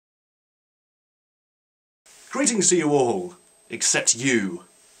Greetings to you all, except you.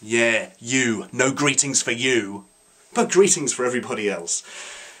 Yeah, you. No greetings for you, but greetings for everybody else.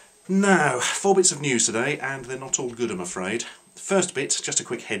 Now, 4 bits of news today, and they're not all good, I'm afraid. First bit, just a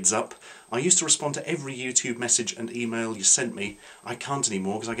quick heads up. I used to respond to every YouTube message and email you sent me. I can't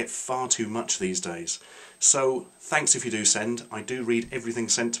anymore because I get far too much these days. So, thanks if you do send. I do read everything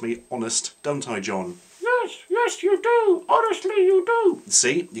sent to me, honest, don't I, John? Yes, you do. Honestly, you do.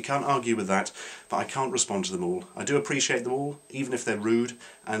 See, you can't argue with that, but I can't respond to them all. I do appreciate them all, even if they're rude,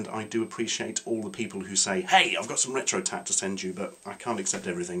 and I do appreciate all the people who say, hey, I've got some retro tat to send you, but I can't accept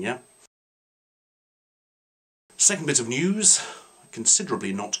everything, yeah? Second bit of news,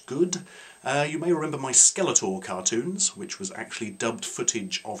 considerably not good. You may remember my Skeletor cartoons, which was actually dubbed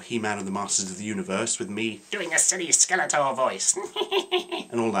footage of He-Man and the Masters of the Universe with me Doing a silly Skeletor voice.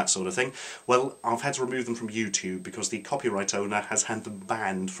 and all that sort of thing. Well, I've had to remove them from YouTube because the copyright owner has had them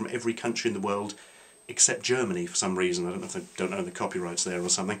banned from every country in the world except Germany for some reason. I don't know if they don't own the copyrights there or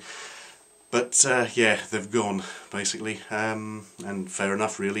something. But yeah, they've gone, basically. And fair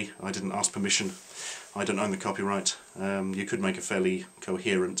enough, really. I didn't ask permission. I don't own the copyright. You could make a fairly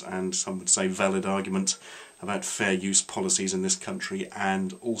coherent and some would say valid argument about fair use policies in this country,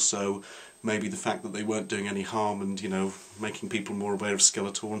 and also maybe the fact that they weren't doing any harm and, you know, making people more aware of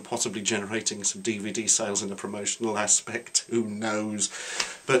Skeletor and possibly generating some DVD sales in a promotional aspect. Who knows?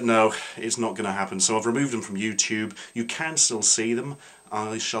 But no, it's not going to happen. So I've removed them from YouTube. You can still see them.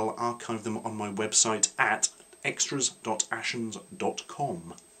 I shall archive them on my website at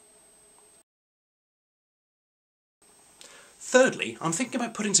extras.ashens.com. Thirdly, I'm thinking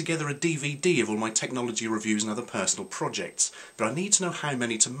about putting together a DVD of all my technology reviews and other personal projects, but I need to know how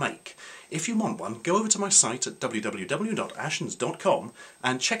many to make. If you want one, go over to my site at www.ashens.com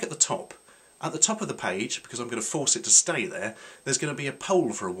and check at the top. At the top of the page, because I'm going to force it to stay there, there's going to be a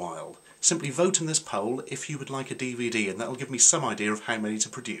poll for a while. Simply vote in this poll if you would like a DVD, and that'll give me some idea of how many to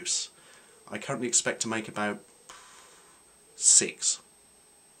produce. I currently expect to make about 6.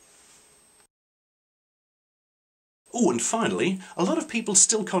 Oh, and finally, a lot of people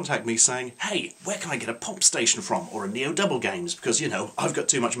still contact me saying, hey, where can I get a pop station from, or a Neo Double Games, because, you know, I've got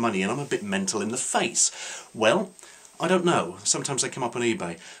too much money and I'm a bit mental in the face. Well, I don't know, sometimes they come up on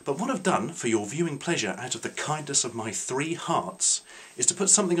eBay, but what I've done for your viewing pleasure out of the kindness of my 3 hearts is to put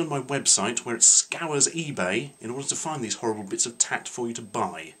something on my website where it scours eBay in order to find these horrible bits of tat for you to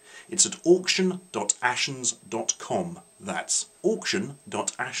buy. It's at auction.ashens.com. That's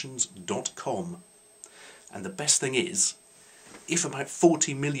auction.ashens.com. And the best thing is, if about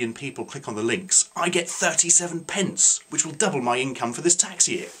 40 million people click on the links, I get 37 pence, which will double my income for this tax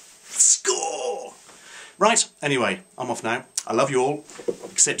year. Score! Right, anyway, I'm off now. I love you all,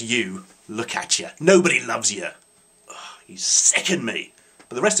 except you. Look at you. Nobody loves you. Ugh, you sicken me.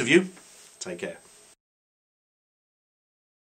 But the rest of you, take care.